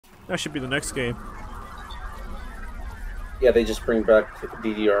That should be the next game. Yeah, they just bring back the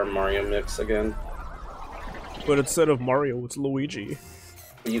DDR and Mario mix again. But instead of Mario, it's Luigi.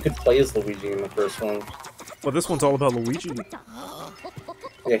 But you could play as Luigi in the first one. But this one's all about Luigi.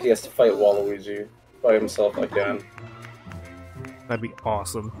 Yeah, he has to fight Waluigi by himself again. That'd be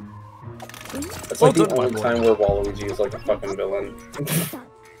awesome. It's like the only time where Waluigi is like a fucking villain.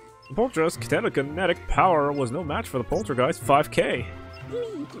 Poltergeist kinetic power was no match for the Poltergeist 5K.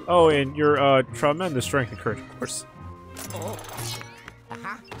 Oh, and your tremendous strength and courage, of course.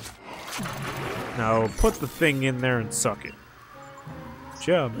 Now put the thing in there and suck it.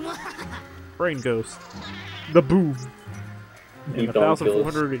 Gem. Brain Ghost. The Boom. And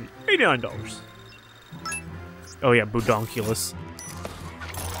 $1,489. Oh yeah, Boodonculus.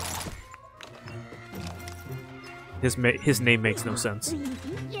 His name makes no sense.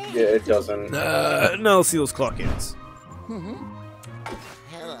 Yeah, it doesn't. No, let's see those clock hands.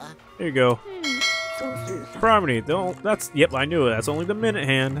 There you go. Primary, that's, yep, I knew it. That's only the minute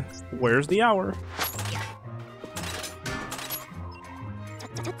hand. Where's the hour?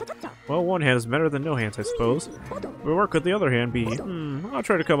 Well, one hand is better than no hands, I suppose. But where could the other hand be? I'll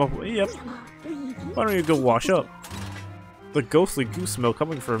try to come up with, yep. Why don't you go wash up? The ghostly goose smell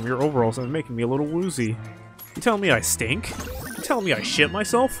coming from your overalls is making me a little woozy. You telling me I stink? You telling me I shit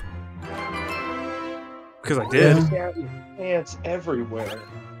myself? Because I did. Ants everywhere.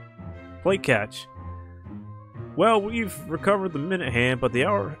 Plate catch. Well, we've recovered the minute hand, but the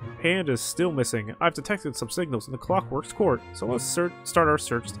hour hand is still missing. I've detected some signals in the Clockworks court, so let's start our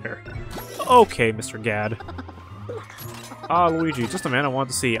search there. Okay, Mr. Gad. Ah, Luigi, just a man I wanted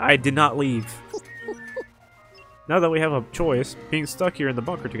to see. I did not leave. Now that we have a choice, being stuck here in the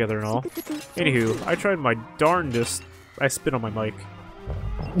bunker together and all. Anywho, I tried my darndest. I spit on my mic.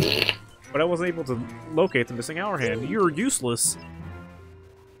 But I wasn't able to locate the missing hour hand. You're useless.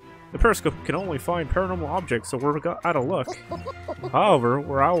 The periscope can only find paranormal objects, so we're out of luck. However,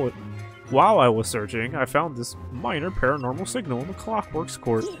 while I was searching, I found this minor paranormal signal in the Clockworks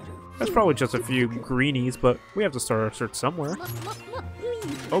court. That's probably just a few greenies, but we have to start our search somewhere.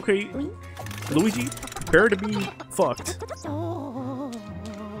 Okay, Luigi, prepare to be fucked.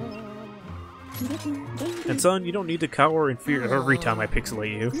 And son, you don't need to cower in fear every time I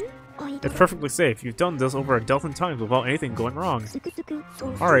pixelate you. It's perfectly safe. You've done this over a dozen times without anything going wrong.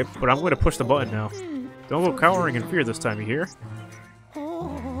 Alright, but I'm going to push the button now. Don't go cowering in fear this time, you hear?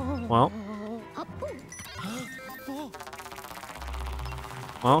 Well,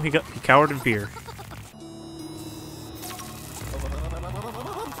 he cowered in fear.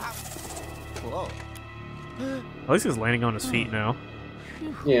 At least he's landing on his feet now.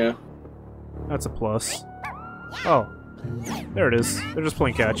 Yeah. That's a plus. Oh. There it is. They're just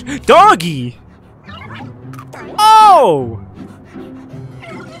playing catch. Doggy! Oh!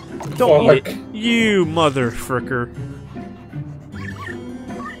 Don't eat it. You mother fricker.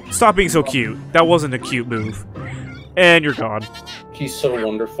 Stop being so cute. That wasn't a cute move. And you're gone. He's so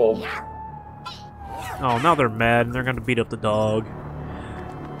wonderful. Oh, now they're mad and they're gonna beat up the dog.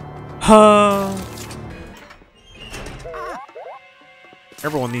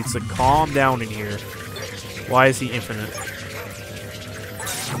 Everyone needs to calm down in here. Why is he infinite?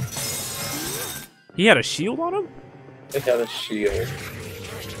 He had a shield on him? They had a shield.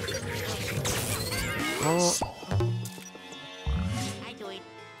 Oh.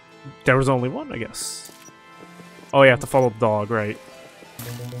 There was only one, I guess. Oh, you have to follow the dog, right.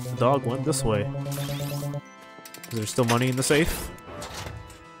 The dog went this way. Is there still money in the safe?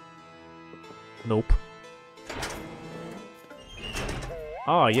 Nope.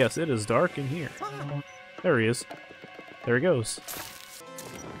 Ah, yes, it is dark in here. There he is. There he goes.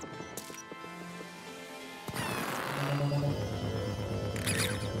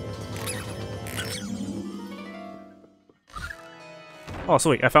 Oh,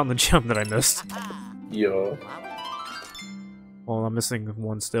 so wait, I found the gem that I missed. Yo. Well, I'm missing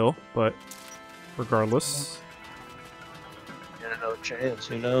one still, but regardless. Get another chance,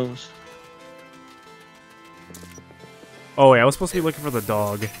 who knows? Oh, yeah, I was supposed to be looking for the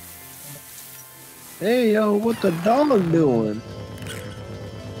dog. Hey, yo, what the dog doing?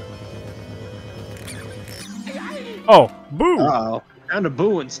 Oh, boo! Oh, found a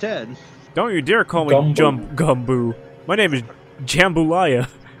boo instead. Don't you dare call me Gumboo. My name is Jambalaya.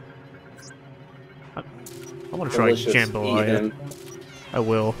 I want to try Delicious Jambalaya. eating. I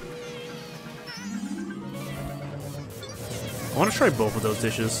will. I want to try both of those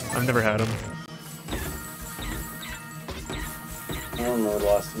dishes. I've never had them. I don't know the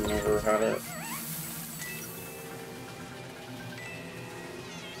last time I ever had it.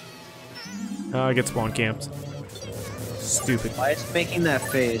 I get spawn camped. Stupid. Why is it making that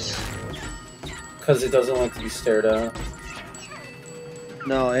face? Because it doesn't like to be stared at.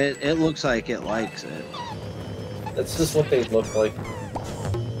 No, it looks like it likes it. That's just what they look like.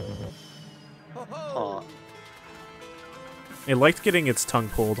 Huh. It liked getting its tongue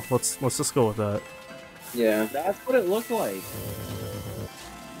pulled. Let's just go with that. Yeah. That's what it looked like.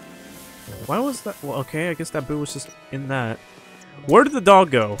 Why was that? Well, okay, I guess that boo was just in that. Where did the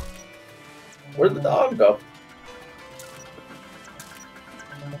dog go? Where'd the dog go?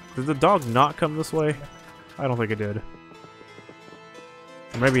 Did the dog not come this way? I don't think it did.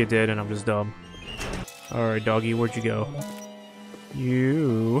 Or maybe it did and I'm just dumb. Alright, doggy, where'd you go?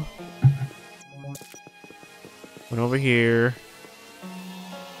 You went over here.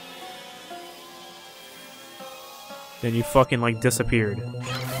 Then you fucking, like, disappeared.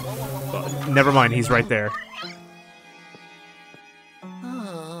 Never mind, he's right there.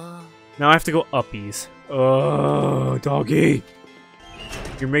 Now I have to go uppies. Oh, doggy.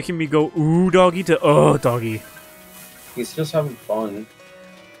 You're making me go ooh, doggy, to doggy. He's just having fun.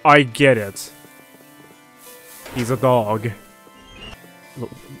 I get it. He's a dog.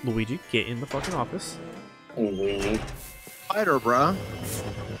 Luigi, get in the fucking office. Weenie. Spider, bruh.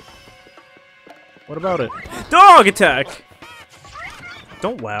 What about it? Dog attack!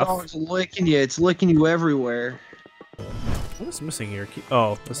 Don't laugh. Dog's licking you. It's licking you everywhere. What is missing here?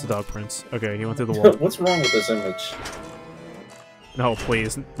 Oh, that's the dog prince. Okay, he went through the wall. What's wrong with this image? No,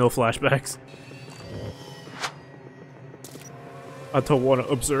 please. No flashbacks. I don't want to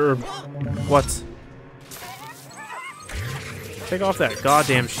observe. What? Take off that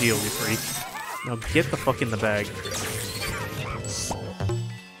goddamn shield, you freak. Now get the fuck in the bag.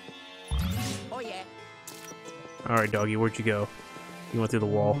 Oh yeah. Alright, doggy, where'd you go? You went through the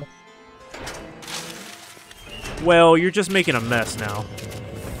wall. Well, you're just making a mess now.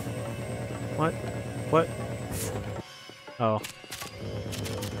 What? What? Oh.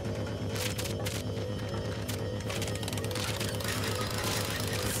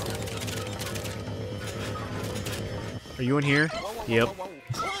 Are you in here? Yep.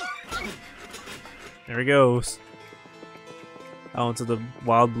 There he goes. Out into the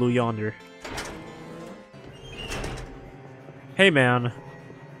wild blue yonder. Hey, man.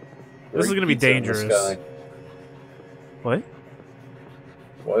 This is gonna be dangerous. What?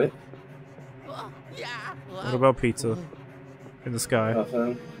 What? What about pizza? In the sky?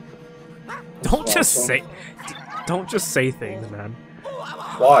 Nothing. Don't just Awesome. say... Don't just say things, man.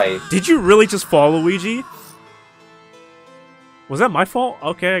 Why? Did you really just fall, Luigi? Was that my fault?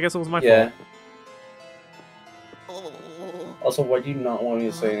 Okay, I guess it was my Yeah. fault. Also, why do you not want me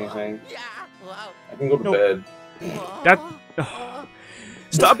to say anything? I can go to No. bed. That...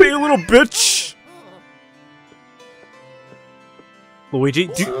 Stop being a little bitch! Luigi,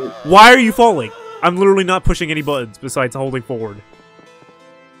 why are you falling? I'm literally not pushing any buttons besides holding forward.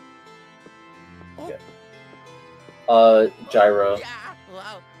 Gyro.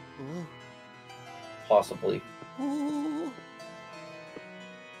 Possibly.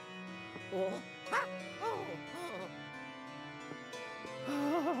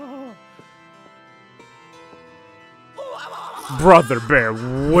 Brother Bear,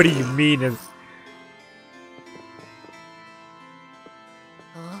 what do you mean?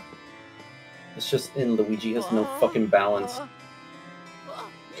 It's just in Luigi has no fucking balance.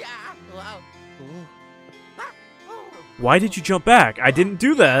 Why did you jump back? I didn't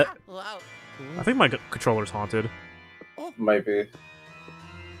do that. I think my controller's haunted. Might be.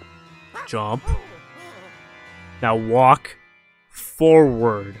 Jump. Now walk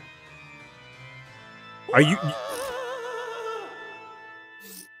forward. Are you...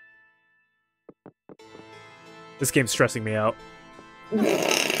 This game's stressing me out.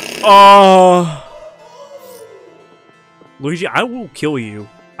 Oh, Luigi, I will kill you.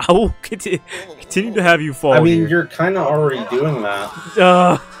 I will continue to have you fall. I mean, here. you're kind of already doing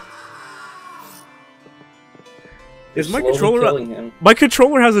that. Is my Slowly controller? killing him. My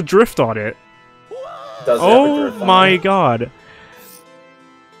controller has a drift on it. Does it have a Oh drift on my it? god!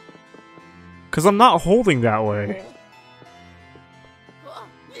 Because I'm not holding that way.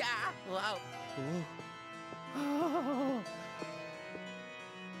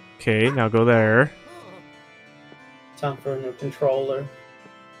 Okay, now go there. Time for a new controller.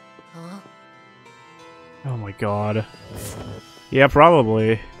 Oh my god. Yeah,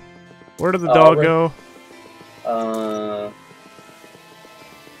 probably. Where did the dog right- go?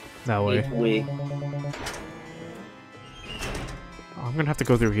 That way. We. Oh, I'm gonna have to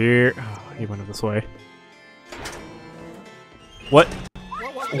go through here. Oh, he went this way. What?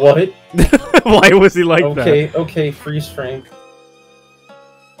 What? Why was he like that? Okay, freeze frame.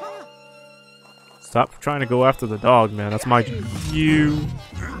 Stop trying to go after the dog, man. That's my... You...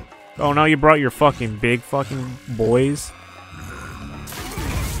 Oh, now you brought your fucking big fucking boys?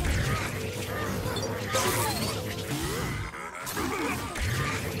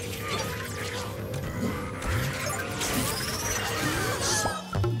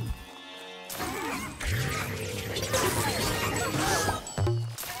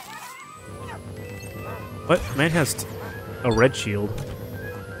 What? Man has a red shield.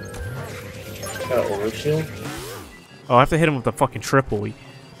 Got a red shield? Oh, I have to hit him with the fucking triple E.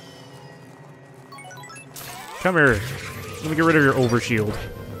 Come here. Let me get rid of your overshield.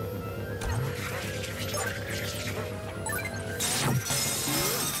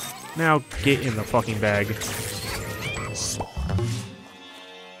 Now get in the fucking bag.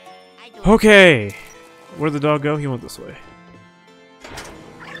 Okay. Where'd the dog go? He went this way.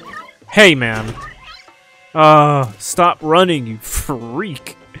 Hey, man. Stop running, you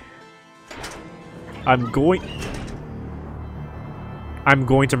freak. I'm going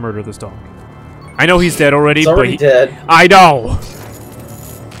to murder this dog. I know he's dead already, He's already dead. I know!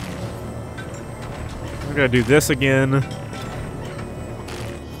 I'm gonna do this again.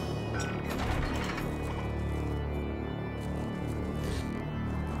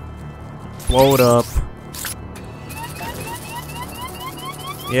 Blow it up.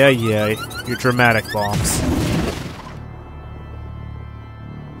 Yeah, your dramatic bombs.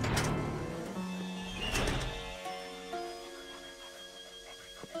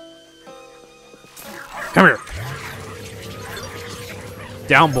 Come here.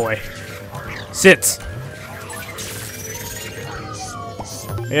 Down, boy. Sit.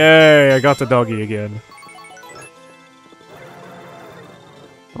 Yay, I got the doggy again.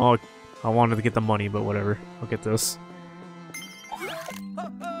 Oh, I wanted to get the money, but whatever. I'll get this.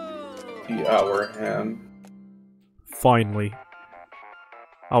 The hour hand. Finally.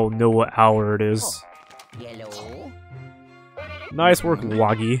 I'll know what hour it is. Yellow. Nice work,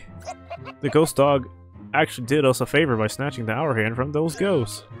 Waggy. The ghost dog actually did us a favor by snatching the hour hand from those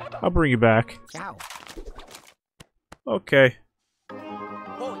ghosts. I'll bring you back. Ciao. Okay.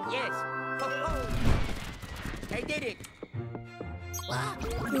 Oh, yes. Ho, ho. I did it.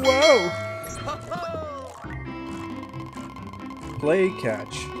 Whoa! Ho, ho. Play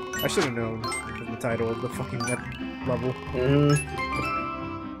catch. I should have known from the title of the fucking level.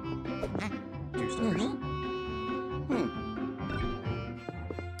 2 stars.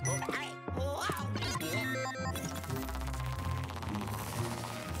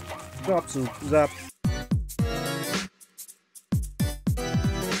 Drop soup, zap.